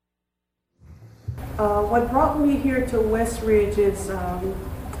What brought me here to Westridge is,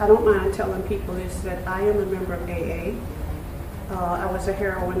 I don't mind telling people, is that I am a member of AA. I was a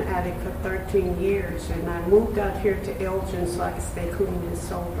heroin addict for 13 years, and I moved out here to Elgin so I could stay clean and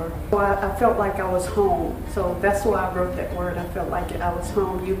sober. So I felt like I was home, so that's why I wrote that word. I felt like I was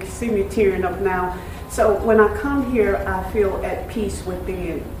home. You can see me tearing up now. So when I come here, I feel at peace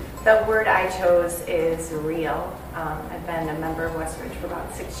within. The word I chose is real. I've been a member of Westridge for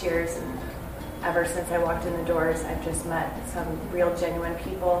about 6 years, and ever since I walked in the doors, I've just met some real, genuine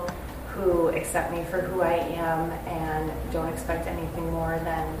people who accept me for who I am and don't expect anything more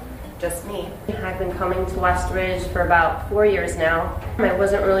than just me. I've been coming to Westridge for about 4 years now. I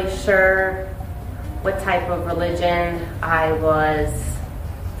wasn't really sure what type of religion I was,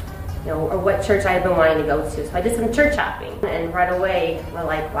 or what church I had been wanting to go to. So I did some church shopping, and right away, we're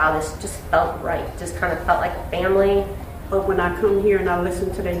like, wow, this just felt right. Just kind of felt like a family. But when I come here and I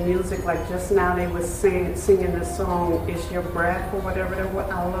listen to their music, like just now they was singing the song, It's Your Breath, or whatever.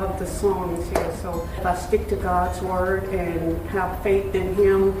 I love the songs here. So if I stick to God's word and have faith in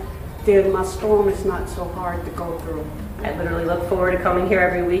Him, then my storm is not so hard to go through. I literally look forward to coming here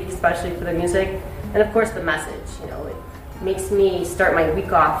every week, especially for the music. And of course the message, it makes me start my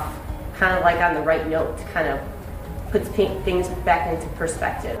week off kind of like on the right note, to kind of puts things back into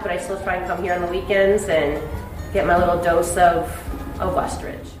perspective. But I still try and come here on the weekends and get my little dose of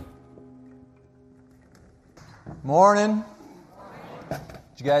Westridge. Morning. Did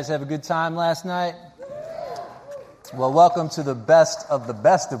you guys have a good time last night? Well, welcome to the best of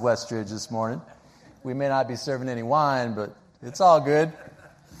Westridge this morning. We may not be serving any wine, but it's all good.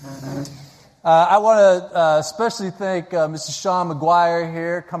 I want to especially thank Mr. Sean McGuire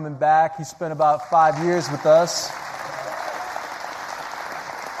here coming back. He spent about 5 years with us.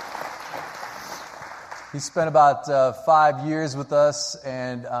 He spent about 5 years with us,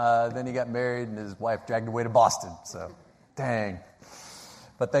 and then he got married, and his wife dragged away to Boston. So, dang.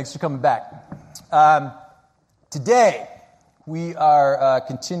 But thanks for coming back. Today, we are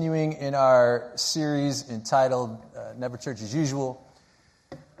continuing in our series entitled Never Church as Usual.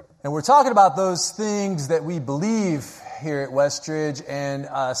 And we're talking about those things that we believe here at Westridge and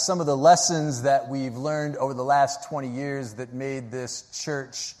some of the lessons that we've learned over the last 20 years that made this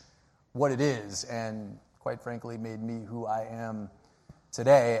church what it is, and quite frankly, made me who I am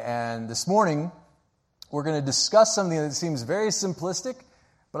today. And this morning, we're going to discuss something that seems very simplistic,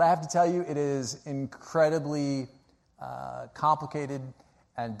 but I have to tell you, it is incredibly complicated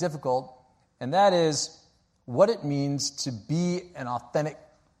and difficult, and that is what it means to be an authentic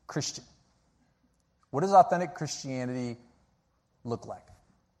Christian. What does authentic Christianity look like?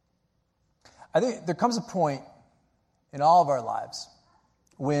 I think there comes a point in all of our lives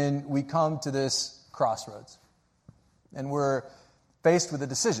when we come to this crossroads and we're faced with a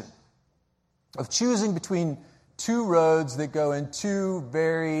decision of choosing between two roads that go in two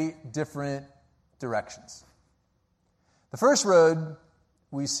very different directions. The first road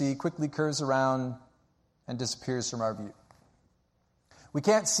we see quickly curves around and disappears from our view. We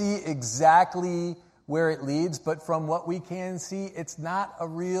can't see exactly where it leads, but from what we can see, it's not a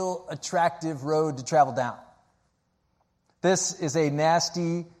real attractive road to travel down. This is a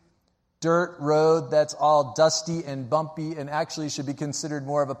nasty dirt road that's all dusty and bumpy and actually should be considered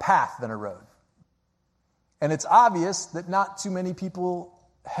more of a path than a road. And it's obvious that not too many people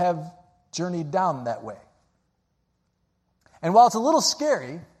have journeyed down that way. And while it's a little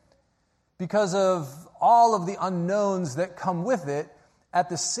scary because of all of the unknowns that come with it, at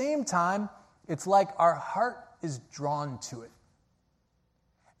the same time, it's like our heart is drawn to it.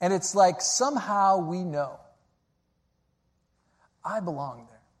 And it's like somehow we know, I belong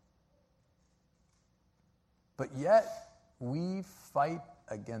there. But yet, we fight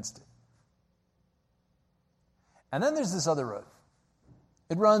against it. And then there's this other road.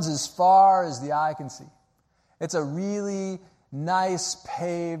 It runs as far as the eye can see. It's a really nice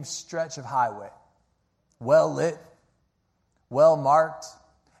paved stretch of highway, well lit, well marked,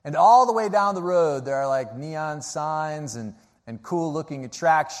 and all the way down the road there are like neon signs and cool looking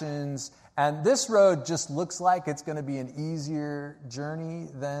attractions, and this road just looks like it's going to be an easier journey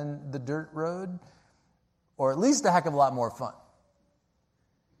than the dirt road, or at least a heck of a lot more fun.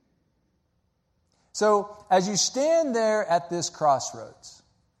 So as you stand there at this crossroads,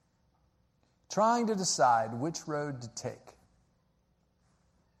 trying to decide which road to take,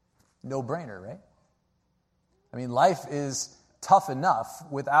 no brainer, right? I mean, life is tough enough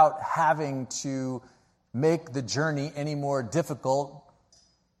without having to make the journey any more difficult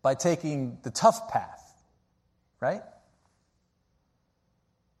by taking the tough path, right?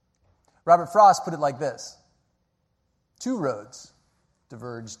 Robert Frost put it like this: two roads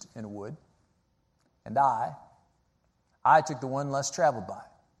diverged in a wood. And I took the one less traveled by.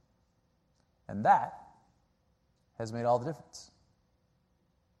 And that has made all the difference.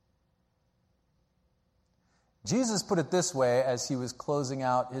 Jesus put it this way as he was closing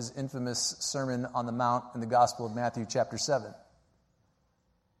out his infamous Sermon on the Mount in the Gospel of Matthew chapter 7.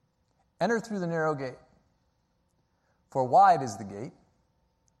 Enter through the narrow gate, for wide is the gate,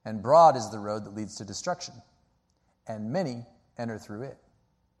 and broad is the road that leads to destruction, and many enter through it.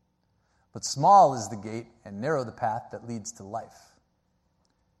 But small is the gate, and narrow the path that leads to life,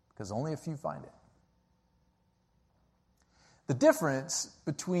 because only a few find it. The difference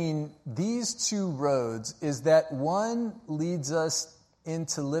between these two roads is that one leads us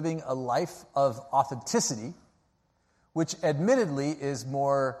into living a life of authenticity, which admittedly is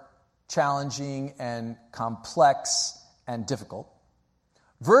more challenging and complex and difficult,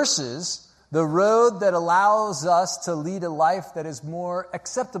 versus the road that allows us to lead a life that is more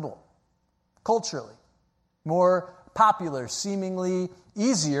acceptable culturally, more popular, seemingly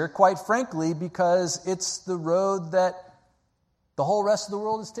easier, quite frankly, because it's the road that the whole rest of the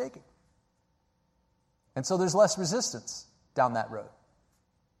world is taking. And so there's less resistance down that road.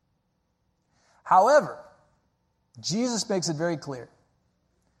 However, Jesus makes it very clear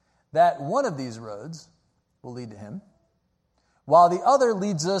that one of these roads will lead to him, while the other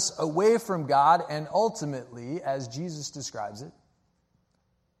leads us away from God, and ultimately, as Jesus describes it,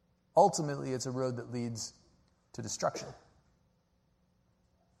 ultimately it's a road that leads to destruction.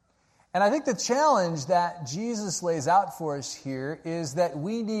 And I think the challenge that Jesus lays out for us here is that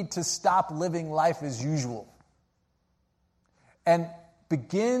we need to stop living life as usual and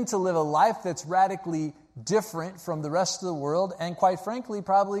begin to live a life that's radically different from the rest of the world, and quite frankly,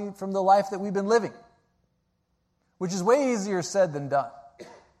 probably from the life that we've been living, which is way easier said than done.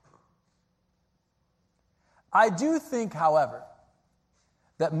 I do think, however,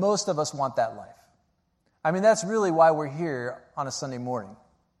 that most of us want that life. I mean, that's really why we're here on a Sunday morning,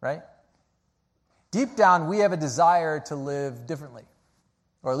 right? Deep down, we have a desire to live differently,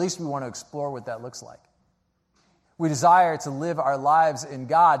 or at least we want to explore what that looks like. We desire to live our lives in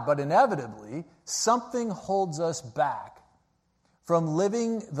God, but inevitably, something holds us back from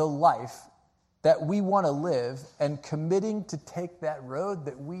living the life that we want to live and committing to take that road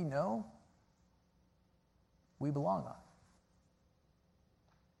that we know we belong on.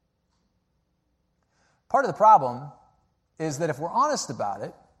 Part of the problem is that if we're honest about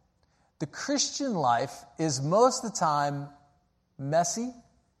it, the Christian life is most of the time messy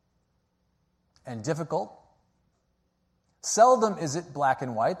and difficult. Seldom is it black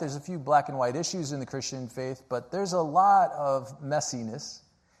and white. There's a few black and white issues in the Christian faith, but there's a lot of messiness.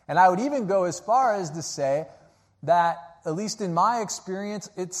 And I would even go as far as to say that, at least in my experience,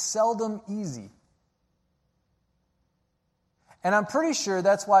 it's seldom easy. And I'm pretty sure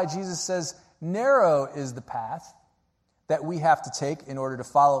that's why Jesus says narrow is the path that we have to take in order to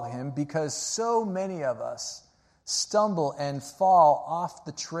follow him, because so many of us stumble and fall off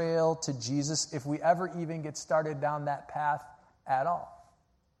the trail to Jesus if we ever even get started down that path at all.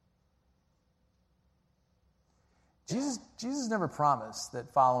 Jesus never promised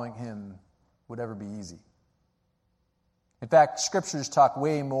that following him would ever be easy. In fact, scriptures talk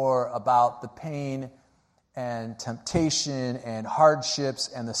way more about the pain and temptation and hardships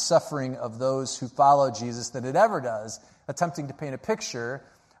and the suffering of those who follow Jesus than it ever does attempting to paint a picture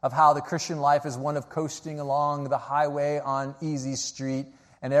of how the Christian life is one of coasting along the highway on easy street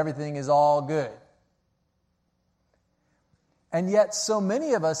and everything is all good. And yet so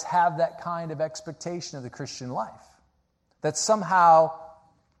many of us have that kind of expectation of the Christian life. That somehow,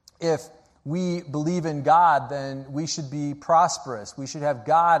 if we believe in God, then we should be prosperous. We should have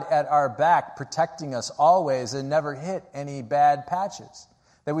God at our back, protecting us always and never hit any bad patches.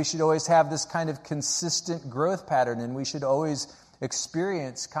 That we should always have this kind of consistent growth pattern, and we should always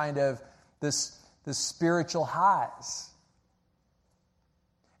experience kind of this spiritual highs.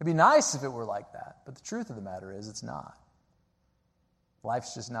 It'd be nice if it were like that, but the truth of the matter is it's not.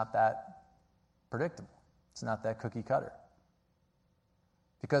 Life's just not that predictable. It's not that cookie cutter.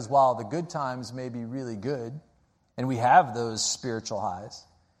 Because while the good times may be really good, and we have those spiritual highs,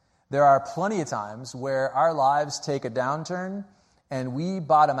 there are plenty of times where our lives take a downturn and we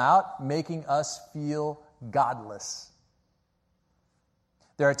bottom out, making us feel godless.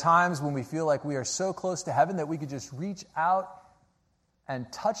 There are times when we feel like we are so close to heaven that we could just reach out and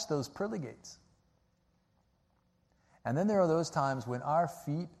touch those pearly gates. And then there are those times when our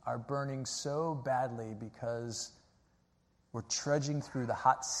feet are burning so badly because we're trudging through the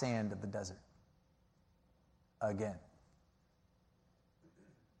hot sand of the desert again.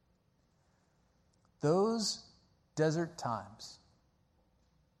 Those desert times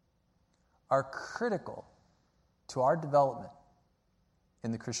are critical to our development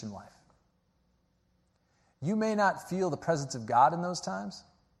in the Christian life. You may not feel the presence of God in those times.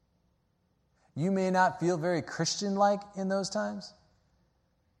 You may not feel very Christian-like in those times.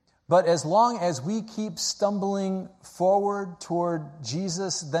 But as long as we keep stumbling forward toward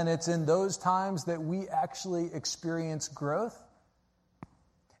Jesus, then it's in those times that we actually experience growth.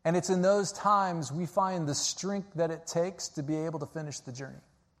 And it's in those times we find the strength that it takes to be able to finish the journey.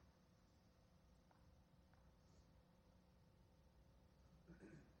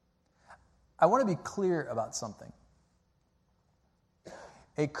 I want to be clear about something.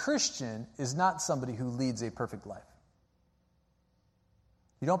 A Christian is not somebody who leads a perfect life.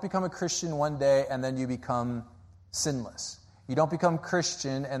 You don't become a Christian one day and then you become sinless. You don't become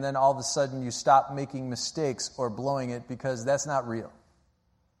Christian and then all of a sudden you stop making mistakes or blowing it, because that's not real.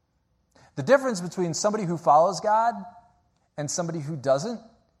 The difference between somebody who follows God and somebody who doesn't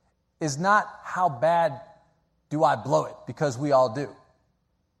is not how bad do I blow it, because we all do.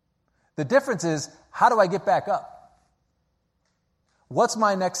 The difference is, how do I get back up? What's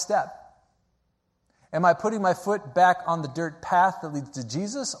my next step? Am I putting my foot back on the dirt path that leads to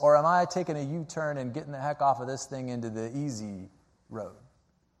Jesus, or am I taking a U-turn and getting the heck off of this thing into the easy road?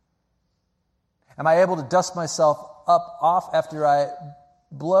 Am I able to dust myself off after I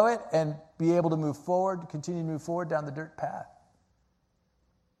blow it and be able to move forward, continue to move forward down the dirt path?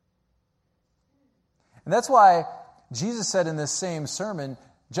 And that's why Jesus said in this same sermon,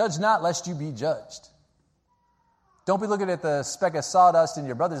 "Judge not, lest you be judged." Don't be looking at the speck of sawdust in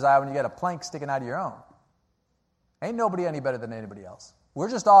your brother's eye when you got a plank sticking out of your own. Ain't nobody any better than anybody else. We're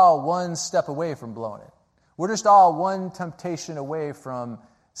just all one step away from blowing it. We're just all one temptation away from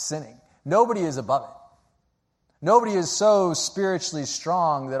sinning. Nobody is above it. Nobody is so spiritually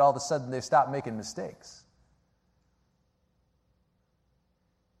strong that all of a sudden they stop making mistakes.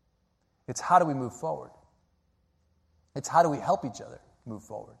 It's how do we move forward? It's how do we help each other move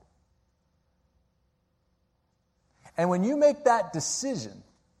forward? And when you make that decision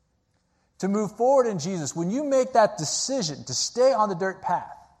to move forward in Jesus, when you make that decision to stay on the dirt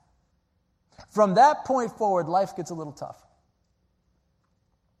path, from that point forward, life gets a little tough.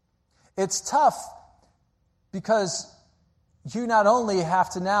 It's tough because you not only have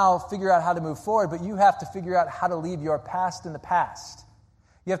to now figure out how to move forward, but you have to figure out how to leave your past in the past.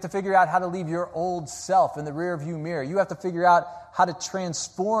 You have to figure out how to leave your old self in the rearview mirror. You have to figure out how to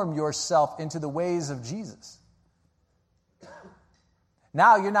transform yourself into the ways of Jesus.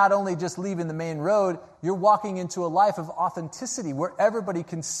 Now you're not only just leaving the main road, you're walking into a life of authenticity where everybody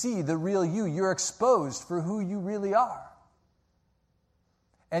can see the real you. You're exposed for who you really are.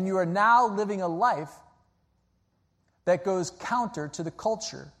 And you are now living a life that goes counter to the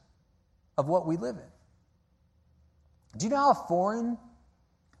culture of what we live in. Do you know how foreign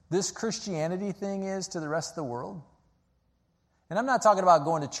this Christianity thing is to the rest of the world? And I'm not talking about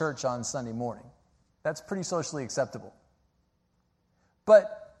going to church on Sunday morning. That's pretty socially acceptable.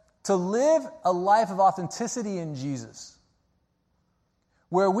 But to live a life of authenticity in Jesus,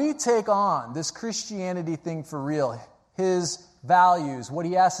 where we take on this Christianity thing for real, His values, what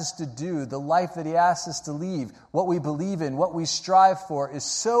He asks us to do, the life that He asks us to lead, what we believe in, what we strive for, is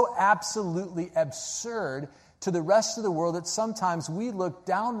so absolutely absurd to the rest of the world that sometimes we look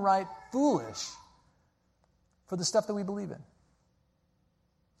downright foolish for the stuff that we believe in.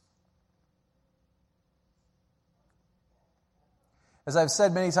 As I've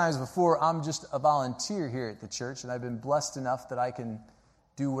said many times before, I'm just a volunteer here at the church, and I've been blessed enough that I can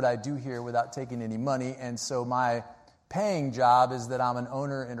do what I do here without taking any money. And so my paying job is that I'm an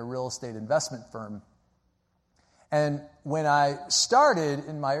owner in a real estate investment firm. And when I started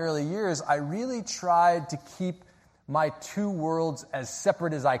in my early years, I really tried to keep my two worlds as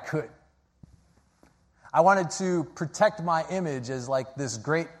separate as I could. I wanted to protect my image as like this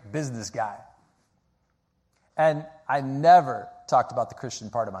great business guy. And I never talked about the Christian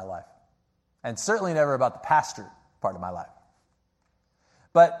part of my life, and certainly never about the pastor part of my life.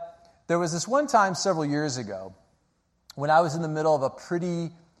 But there was this one time several years ago when I was in the middle of a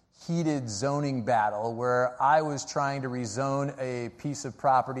pretty heated zoning battle where I was trying to rezone a piece of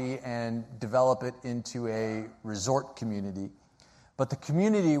property and develop it into a resort community. But the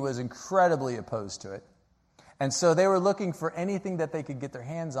community was incredibly opposed to it. And so they were looking for anything that they could get their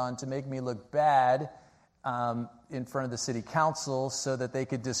hands on to make me look bad in front of the city council so that they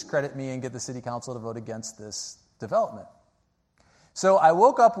could discredit me and get the city council to vote against this development. So I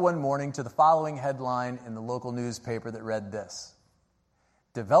woke up one morning to the following headline in the local newspaper that read this: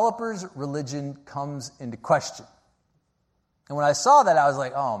 "Developers' religion comes into question." And when I saw that, I was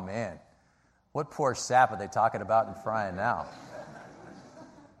like, oh man, what poor sap are they talking about and frying now?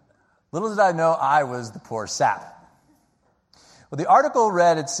 Little did I know I was the poor sap. Well, the article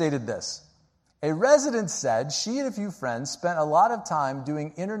read, it stated this. A resident said she and a few friends spent a lot of time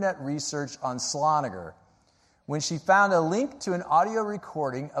doing internet research on Slaninger. When she found a link to an audio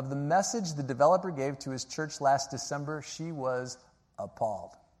recording of the message the developer gave to his church last December, she was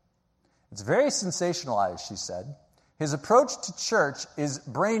appalled. It's very sensationalized, she said. His approach to church is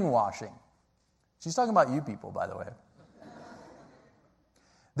brainwashing. She's talking about you people, by the way.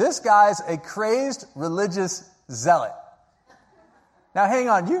 This guy's a crazed religious zealot. Now, hang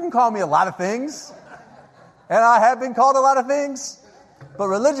on. You can call me a lot of things, and I have been called a lot of things, but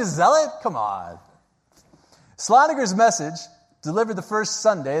religious zealot? Come on. Slaninger's message, delivered the first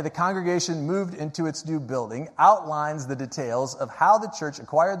Sunday the congregation moved into its new building, outlines the details of how the church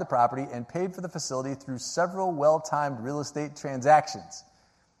acquired the property and paid for the facility through several well-timed real estate transactions.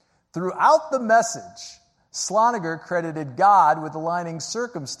 Throughout the message, Slaninger credited God with aligning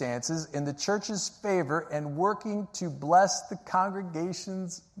circumstances in the church's favor and working to bless the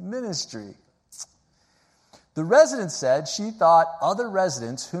congregation's ministry. The resident said she thought other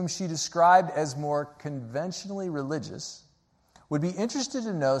residents, whom she described as more conventionally religious, would be interested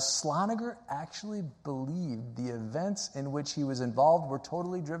to know Slaninger actually believed the events in which he was involved were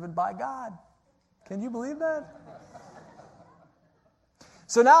totally driven by God. Can you believe that?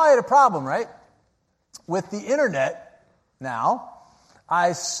 So now I had a problem, right? With the internet now,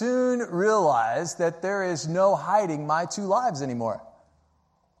 I soon realized that there is no hiding my two lives anymore.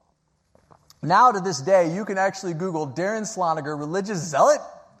 Now to this day, you can actually Google Darren Slaninger, religious zealot,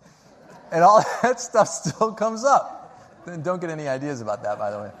 and all that stuff still comes up. Don't get any ideas about that,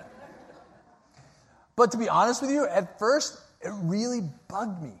 by the way. But to be honest with you, at first, it really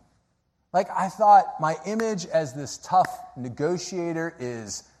bugged me. Like, I thought my image as this tough negotiator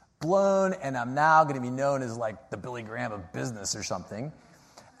is blown, and I'm now going to be known as like the Billy Graham of business or something.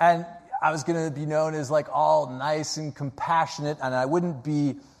 And I was going to be known as like all nice and compassionate, and I wouldn't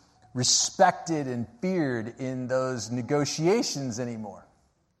be respected and feared in those negotiations anymore.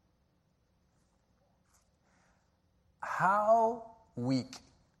 How weak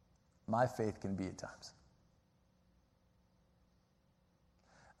my faith can be at times.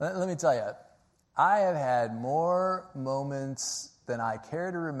 Let me tell you, I have had more moments than I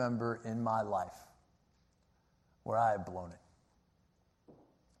care to remember in my life where I have blown it,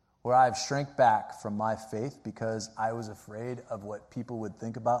 where I have shrank back from my faith because I was afraid of what people would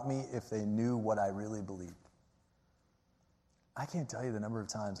think about me if they knew what I really believed. I can't tell you the number of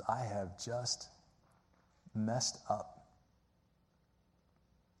times I have just messed up.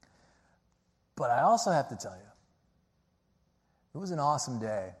 But I also have to tell you, it was an awesome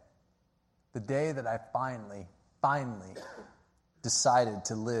day. The day that I finally decided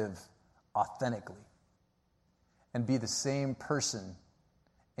to live authentically and be the same person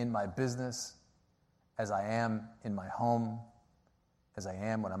in my business as I am in my home, as I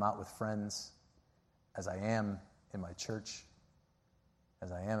am when I'm out with friends, as I am in my church,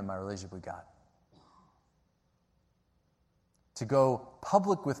 as I am in my relationship with God. To go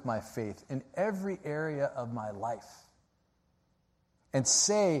public with my faith in every area of my life and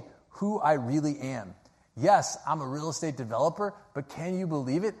say who I really am. Yes, I'm a real estate developer, but can you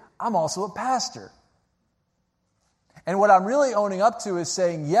believe it? I'm also a pastor. And what I'm really owning up to is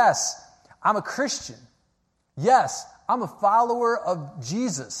saying, yes, I'm a Christian. Yes, I'm a follower of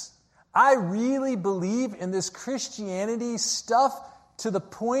Jesus. I really believe in this Christianity stuff to the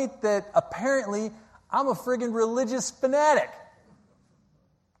point that apparently I'm a friggin' religious fanatic.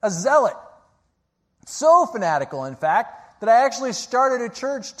 A zealot. So fanatical, in fact, that I actually started a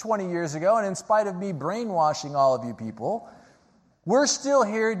church 20 years ago, and in spite of me brainwashing all of you people, we're still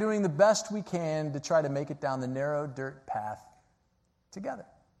here doing the best we can to try to make it down the narrow dirt path together.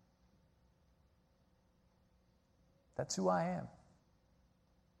 That's who I am.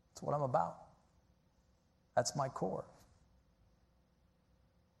 That's what I'm about. That's my core.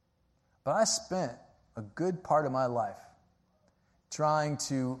 But I spent a good part of my life trying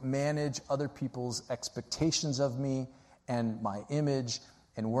to manage other people's expectations of me and my image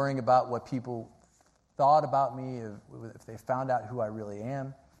and worrying about what people thought about me if they found out who I really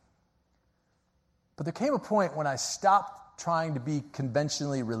am. But there came a point when I stopped trying to be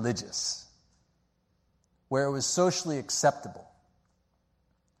conventionally religious, where it was socially acceptable,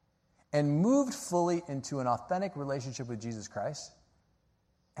 and moved fully into an authentic relationship with Jesus Christ,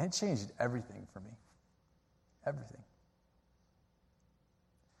 and it changed everything for me. Everything.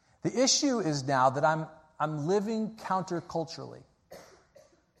 The issue is now that I'm living counterculturally.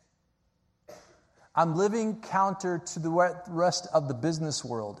 I'm living counter to the rest of the business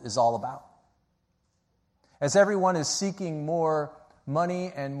world is all about. As everyone is seeking more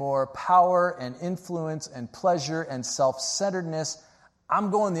money and more power and influence and pleasure and self-centeredness,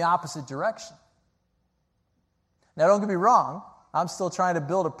 I'm going the opposite direction. Now, don't get me wrong. I'm still trying to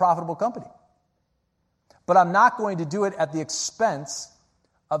build a profitable company. But I'm not going to do it at the expense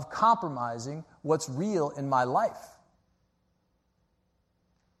of compromising what's real in my life.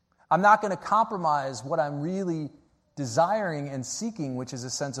 I'm not going to compromise what I'm really desiring and seeking, which is a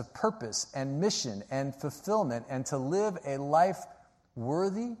sense of purpose and mission and fulfillment, and to live a life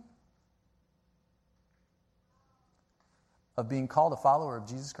worthy of being called a follower of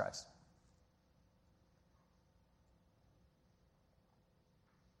Jesus Christ.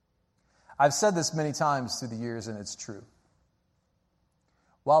 I've said this many times through the years, and it's true.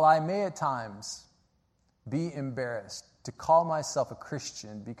 While I may at times be embarrassed to call myself a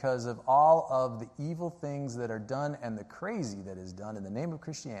Christian because of all of the evil things that are done and the crazy that is done in the name of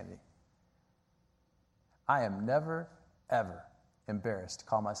Christianity, I am never, ever embarrassed to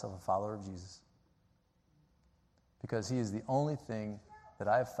call myself a follower of Jesus, because he is the only thing that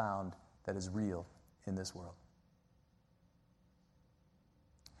I have found that is real in this world.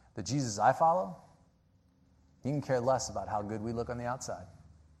 The Jesus I follow, he can care less about how good we look on the outside.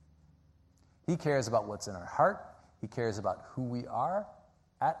 He cares about what's in our heart. He cares about who we are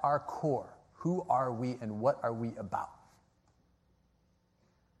at our core. Who are we and what are we about?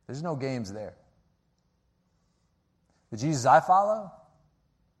 There's no games there. The Jesus I follow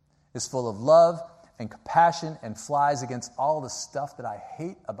is full of love and compassion and flies against all the stuff that I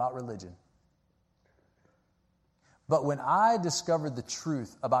hate about religion. But when I discovered the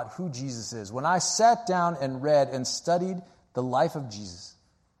truth about who Jesus is, when I sat down and read and studied the life of Jesus,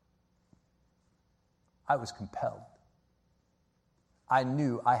 I was compelled. I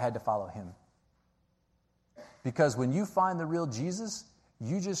knew I had to follow him. Because when you find the real Jesus,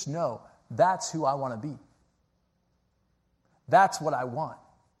 you just know that's who I want to be. That's what I want.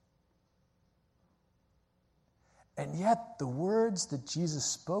 And yet the words that Jesus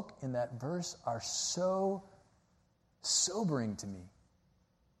spoke in that verse are so sobering to me.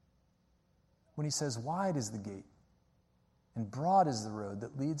 When he says, "Wide is the gate, and broad is the road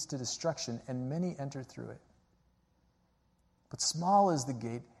that leads to destruction, and many enter through it. But small is the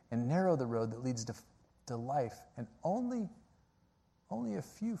gate, and narrow the road that leads to life, and only a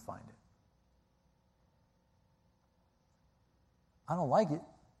few find it." I don't like it.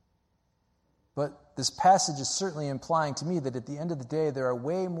 But this passage is certainly implying to me that at the end of the day, there are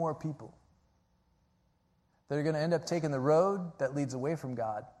way more people that are going to end up taking the road that leads away from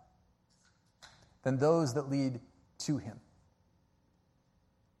God than those that lead to him.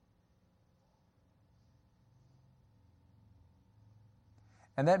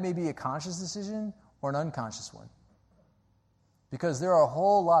 And that may be a conscious decision or an unconscious one. Because there are a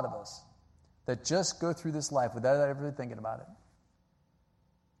whole lot of us that just go through this life without ever thinking about it.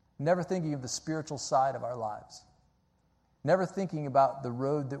 Never thinking of the spiritual side of our lives. Never thinking about the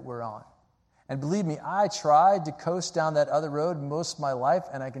road that we're on. And believe me, I tried to coast down that other road most of my life,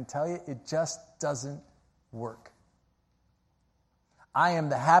 and I can tell you, it just doesn't work. I am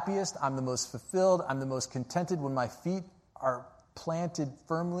the happiest, I'm the most fulfilled, I'm the most contented when my feet are planted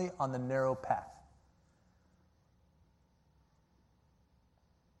firmly on the narrow path.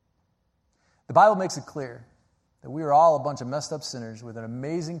 The Bible makes it clear that we are all a bunch of messed up sinners with an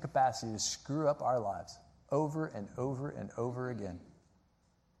amazing capacity to screw up our lives over and over and over again.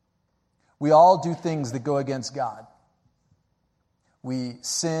 We all do things that go against God. We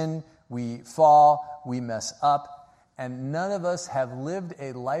sin, we fall, we mess up, and none of us have lived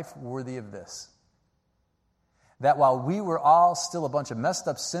a life worthy of this. That while we were all still a bunch of messed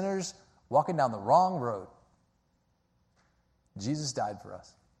up sinners walking down the wrong road, Jesus died for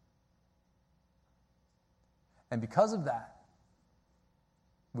us. And because of that,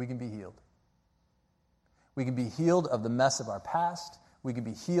 we can be healed. We can be healed of the mess of our past. We can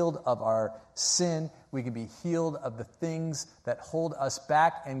be healed of our sin. We can be healed of the things that hold us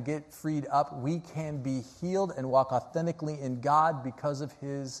back and get freed up. We can be healed and walk authentically in God because of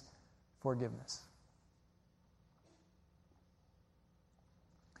his forgiveness.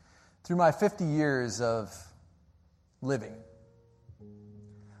 Through my 50 years of living,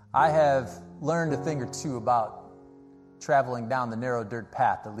 I have learned a thing or two about traveling down the narrow dirt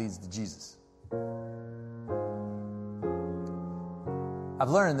path that leads to Jesus. I've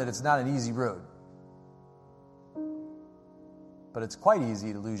learned that it's not an easy road, but it's quite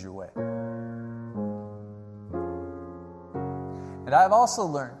easy to lose your way. And I've also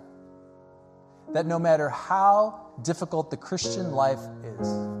learned that no matter how difficult the Christian life is,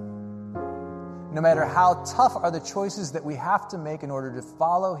 no matter how tough are the choices that we have to make in order to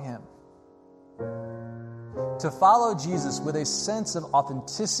follow him, to follow Jesus with a sense of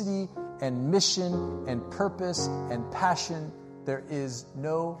authenticity and mission and purpose and passion, there is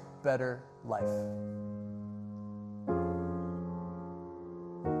no better life.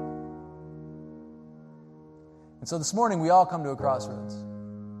 And so this morning we all come to a crossroads.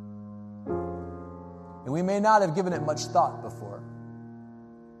 And we may not have given it much thought before.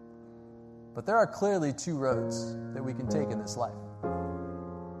 But there are clearly two roads that we can take in this life.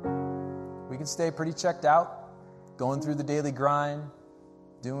 We can stay pretty checked out, going through the daily grind,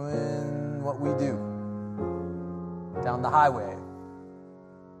 doing what we do down the highway.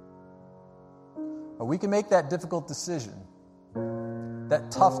 Or we can make that difficult decision,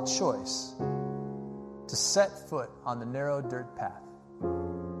 that tough choice, to set foot on the narrow dirt path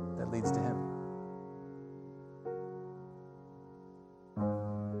that leads to Him.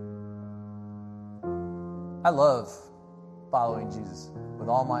 I love following Jesus with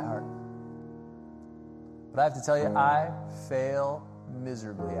all my heart. But I have to tell you, I fail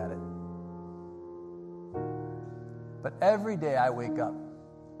miserably at it. But every day I wake up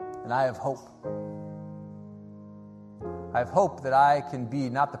and I have hope. I have hope that I can be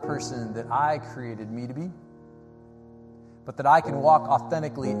not the person that I created me to be, but that I can walk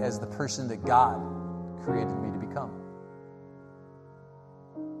authentically as the person that God created me to become.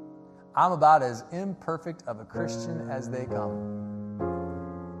 I'm about as imperfect of a Christian as they come.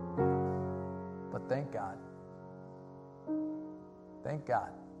 But thank God. Thank God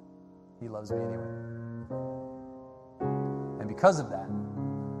He loves me anyway. And because of that,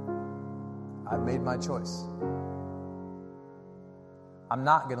 I've made my choice. I'm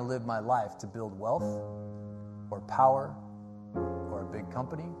not going to live my life to build wealth or power or a big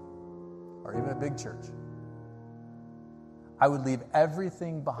company or even a big church. I would leave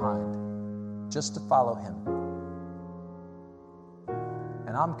everything behind just to follow Him.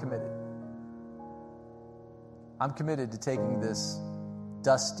 And I'm committed. I'm committed to taking this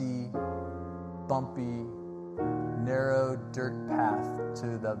dusty, bumpy, narrow dirt path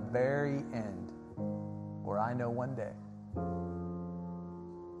to the very end, where I know one day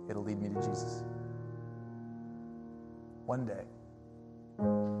it'll lead me to Jesus. One day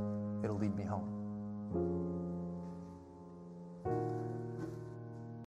it'll lead me home.